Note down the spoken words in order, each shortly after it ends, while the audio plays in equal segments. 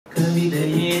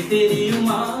கவிதையே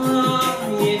தெரியுமா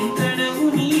என் கனவு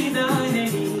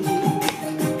நீதானடி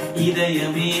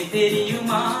இதயமே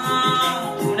தெரியுமா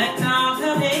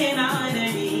உனக்காகவே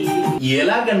நானடி.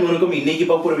 எல்லா கண்மனுக்கும் இன்னைக்கு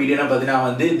பார்க்குற வீடியோ என்ன பார்த்தீங்கன்னா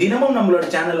வந்து தினமும் நம்மளோட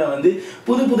சேனல்ல வந்து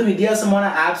புது புது வித்தியாசமான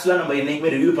ஆப்ஸ்லாம் நம்ம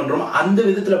என்னைக்குமே ரிவ்யூ பண்றோம். அந்த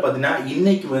விதத்துல பார்த்தீங்கன்னா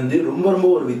இன்னைக்கு வந்து ரொம்ப ரொம்ப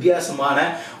ஒரு வித்தியாசமான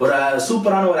ஒரு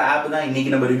சூப்பரான ஒரு ஆப் தான்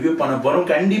இன்னைக்கு நம்ம ரிவ்யூ பண்ண போறோம்.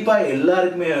 கண்டிப்பா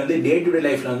எல்லாருக்குமே வந்து டே டு டே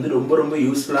லைஃப்ல வந்து ரொம்ப ரொம்ப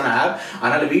யூஸ்ஃபுல்லான ஆப்.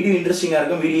 அதனால வீடியோ இன்ட்ரெஸ்டிங்கா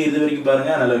இருக்கும். வீடியோ இது வரைக்கும்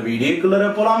பாருங்க. அதனால வீடியோக்குள்ளர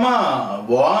போலாமா?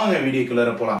 வாங்க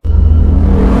வீடியோக்குள்ளர போலாம்.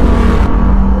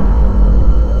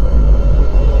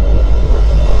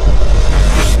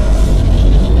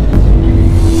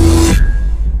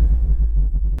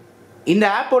 இந்த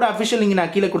ஆப்போட அஃபிஷியல் லிங்க்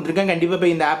நான் கீழே கொடுத்துருக்கேன். கண்டிப்பாக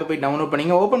போய் இந்த ஆப்பை போய் டவுன்லோட்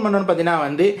பண்ணிங்க. ஓப்பன் பண்ணணும்னு பார்த்தீங்கன்னா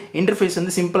வந்து இன்டர்ஃபேஸ்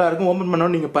வந்து சிம்பிளாக இருக்கும். ஓப்பன்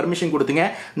பண்ணணும் நீங்கள் பர்மிஷன் கொடுத்துங்க.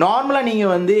 நார்மலாக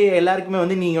நீங்கள் வந்து எல்லாருக்குமே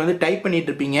வந்து நீங்கள் வந்து டைப் பண்ணிட்டு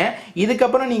இருப்பீங்க.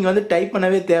 இதுக்கப்புறம் நீங்கள் வந்து டைப்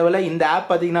பண்ணவே தேவையில்ல. இந்த ஆப்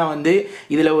பார்த்தீங்கன்னா வந்து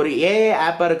இதில் ஒரு ஏஐ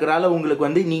ஆப்பாக இருக்கிறனால உங்களுக்கு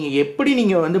வந்து நீங்கள் எப்படி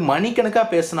நீங்கள் வந்து மணிக்கணக்காக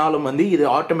பேசினாலும் வந்து இது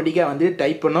ஆட்டோமேட்டிக்காக வந்து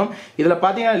டைப் பண்ணும். இதில்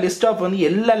பார்த்தீங்கன்னா லிஸ்ட் ஆஃப் வந்து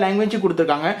எல்லா லாங்குவேஜும்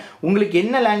கொடுத்துருக்காங்க. உங்களுக்கு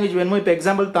என்ன லாங்குவேஜ் வேணுமோ, இப்போ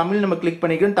எக்ஸாம்பிள் தமிழ் நம்ம கிளிக்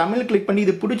பண்ணிக்கிறோம். தமிழ் கிளிக் பண்ணி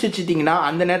இது பிடிச்சி வச்சுட்டிங்கன்னா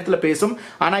அந்த நேரத்தில் பேசும்.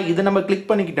 ஆனால் இதை நம்ம கிளிக்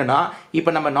பண்ணிக்கிட்டோம்னா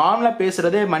இப்போ நம்ம நார்மலாக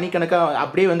பேசுறதே மணிக்கணக்காக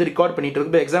அப்படியே வந்து ரெக்கார்ட் பண்ணிட்டு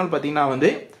இருக்கு. இப்போ எக்ஸாம்பிள் பார்த்தீங்கன்னா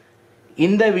வந்து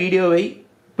இந்த வீடியோவை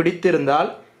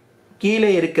பிடித்திருந்தால் கீழே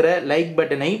இருக்கிற லைக்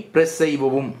பட்டனை பிரஸ்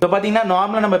செய்வோம். இப்போ பார்த்தீங்கன்னா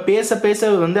நார்மலாக நம்ம பேச பேச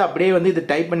வந்து அப்படியே வந்து இது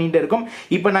டைப் பண்ணிகிட்டே இருக்கும்.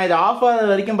 இப்போ நான் இது ஆஃப் ஆகிற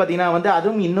வரைக்கும் பார்த்தீங்கன்னா வந்து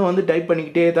அதுவும் இன்னும் வந்து டைப்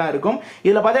பண்ணிக்கிட்டே தான் இருக்கும்.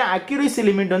 இதில் பார்த்தீங்கன்னா அக்யூரசி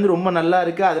லிமிட் வந்து ரொம்ப நல்லா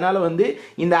இருக்குது. அதனால வந்து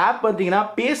இந்த ஆப் பார்த்தீங்கன்னா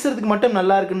பேசுறதுக்கு மட்டும்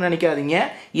நல்லா இருக்குன்னு நினைக்காதீங்க.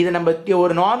 இதை நம்ம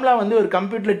ஒரு நார்மலாக வந்து ஒரு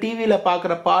கம்ப்யூட்டர் டிவியில்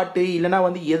பார்க்குற பாட்டு இல்லைனா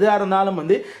வந்து எதாக இருந்தாலும்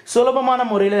வந்து சுலபமான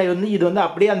முறையில் வந்து இது வந்து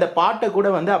அப்படியே அந்த பாட்டை கூட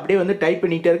வந்து அப்படியே வந்து டைப்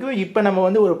பண்ணிகிட்டே இருக்கு. இப்போ நம்ம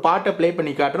வந்து ஒரு பாட்டை ப்ளே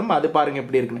பண்ணி காட்டுறோம். அது பாருங்க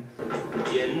எப்படி இருக்குன்னு.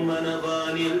 என்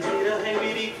மனவானில் சிறகை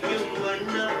விரிக்கும்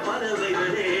வண்ண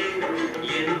பறவைகளே,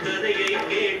 என் கதையை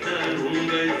கேட்டால்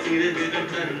உங்கள் சிறகுகள்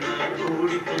தன்னால்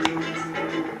ஓடிக்கொள்ளும்.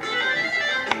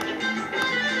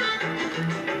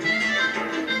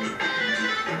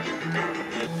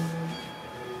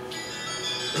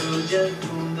 ரோஜா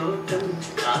பூந்தோட்டம்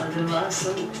காது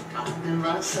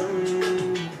வாசம்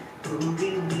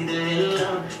பூவின்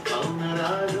இதெல்லாம்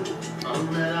மௌனராகம்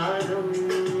மௌனராகம்.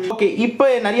 ஓகே, இப்போ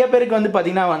நிறைய பேருக்கு வந்து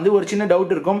பார்த்தீங்கன்னா வந்து ஒரு சின்ன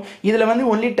டவுட் இருக்கும். இதில் வந்து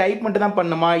ஒன்லி டைப் மட்டும் தான்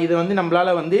பண்ணுமா, இது வந்து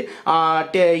நம்மளால் வந்து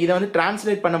இதை வந்து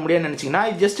டிரான்ஸ்லேட் பண்ண முடியாதுன்னு நினச்சிங்கன்னா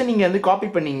ஜஸ்ட் நீங்கள் வந்து காப்பி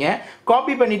பண்ணிங்க.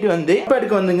 காப்பி பண்ணிட்டு வந்து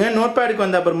நோட்பேடுக்கு வந்துங்க. நோட்பேடுக்கு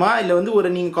வந்த அப்புறமா இதில் வந்து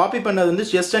ஒரு நீங்கள் காப்பி பண்ணது வந்து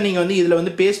ஜஸ்ட்டாக நீங்கள் வந்து இதில்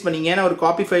வந்து பேஸ்ட் பண்ணிங்க. ஏன்னா ஒரு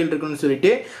காப்பி ஃபைல் இருக்குன்னு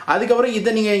சொல்லிட்டு அதுக்கப்புறம்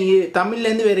இதை நீங்கள்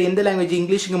தமிழ்லேருந்து வேறு எந்த லாங்குவேஜ்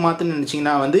இங்கிலீஷுக்கு மாற்றணும்னு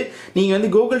நினச்சிங்கன்னா வந்து நீங்கள்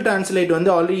வந்து கூகுள் டிரான்ஸ்லேட்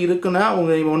வந்து ஆல்ரெடி இருக்குன்னா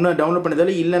உங்கள் ஒன்று டவுன்லோட்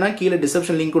பண்ணதால, இல்லைனா கீழே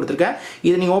டிஸ்கிரிப்ஷன் லிங்க் கொடுத்துருக்கேன்.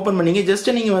 இதை நீங்கள் ஓப்பன் பண்ணிங்க. ஜஸ்ட்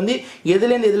நீங்கள் வந்து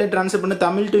எதுலேருந்து எதில் ட்ரான்ஸ்ஃபர் பண்ண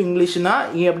தமிழ் டு இங்கிலீஷ்னா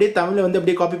நீங்கள் அப்படியே தமிழை வந்து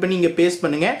அப்படியே காப்பி பண்ணி இங்கே பேஸ்ட்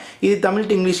பண்ணுங்க. இது தமிழ்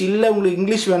டு இங்கிலீஷ். இல்லை உங்களுக்கு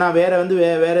இங்கிலீஷ் வேணாம், வேற வந்து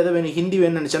வேற ஏதாவது வேணும், ஹிந்தி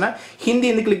வேணும்னு நினச்சேன்னா ஹிந்தி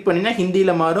வந்து கிளிக் பண்ணினா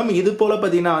ஹிந்தியில் மாறும். இது போல்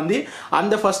பார்த்தீங்கன்னா வந்து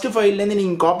அந்த ஃபர்ஸ்ட் ஃபைல்லேருந்து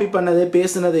நீங்கள் காப்பி பண்ணது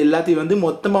பேசுனது எல்லாத்தையும் வந்து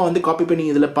மொத்தமாக வந்து காப்பி பண்ணி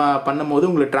இதில் பண்ணும்போது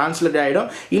உங்களுக்கு டிரான்ஸ்லேட் ஆகிடும்.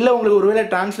 இல்லை உங்களுக்கு ஒருவேளை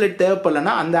டிரான்ஸ்லேட்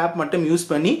தேவைப்படலைன்னா அந்த ஆப் மட்டும் யூஸ்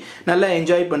பண்ணி நல்லா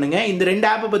என்ஜாய் பண்ணுங்க. இந்த ரெண்டு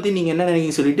ஆப்பை பற்றி நீங்கள் என்ன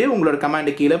நினைக்கிறீங்க சொல்லிட்டு உங்களோட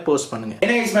கமெண்ட் கீழே போஸ்ட் பண்ணுங்க.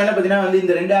 என்ன பார்த்தீங்கன்னா வந்து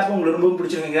இந்த ரெண்டு ஆப் உங்களுக்கு ரொம்ப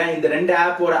பிடிச்சிருக்கீங்க. இந்த ரெண்டு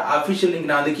ஆப்போட அஃபிஷியல் லிங்க்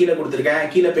நான் வந்து கீழே கொடுத்துருக்கேன்.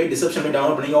 கீழே போய் டிஸ்கிரிப்ஷன் போய்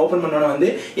டவுன்லோட் பண்ணி ஓப்பன் பண்ணோன்னா வந்து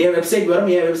என் வெப்சைட் வரும்.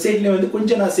 என் வெப்சைட்ல வந்து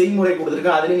கொஞ்சம் நான் செய்முறை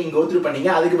கொடுத்துருக்கேன். அதில் நீங்கள் கோ த்ரூ பண்ணீங்க.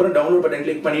 அதுக்கப்புறம் டவுன்லோட் பட்டன்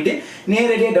கிளிக் பண்ணிட்டு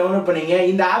நேரடியாக டவுன்லோட் பண்ணீங்க.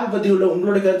 இந்த ஆப் பற்றி உள்ள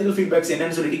உங்களோட கருத்துக்கள் ஃபீட்பேக்ஸ்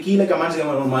என்னன்னு சொல்லிட்டு கீழே கமெண்ட்ஸ்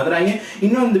மறந்துறாங்க.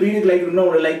 இன்னும் இந்த வீடியோக்கு லைக் பண்ணா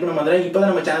உங்களை லைக் பண்ண மறந்துறாங்க. இப்போ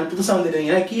தான் நம்ம சேனல் புதுசாக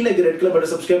வந்துட்டீங்கன்னா கீழே ரெட் கலர்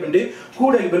பட்டன் சப்ஸ்கிரைப் பண்ணிட்டு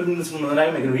கூட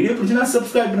வீடியோ பிடிச்சினா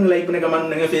சப்ஸ்கிரைப் பண்ணுங்க, லைக் பண்ணுங்க, கமெண்ட்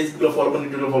பண்ணுங்க, ஃபேஸ்புக்ல ஃபாலோ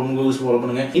பண்ணிட்டு ஃபாலோ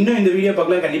பண்ணுங்க. இன்னும் இந்த வீடியோ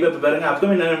பார்க்கலாம். கண்டிப்பாக பாருங்க.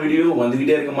 அப்கமிங் வீடியோ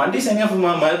வந்துகிட்டே இருக்க மாட்டேன்.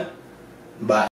 பாய்.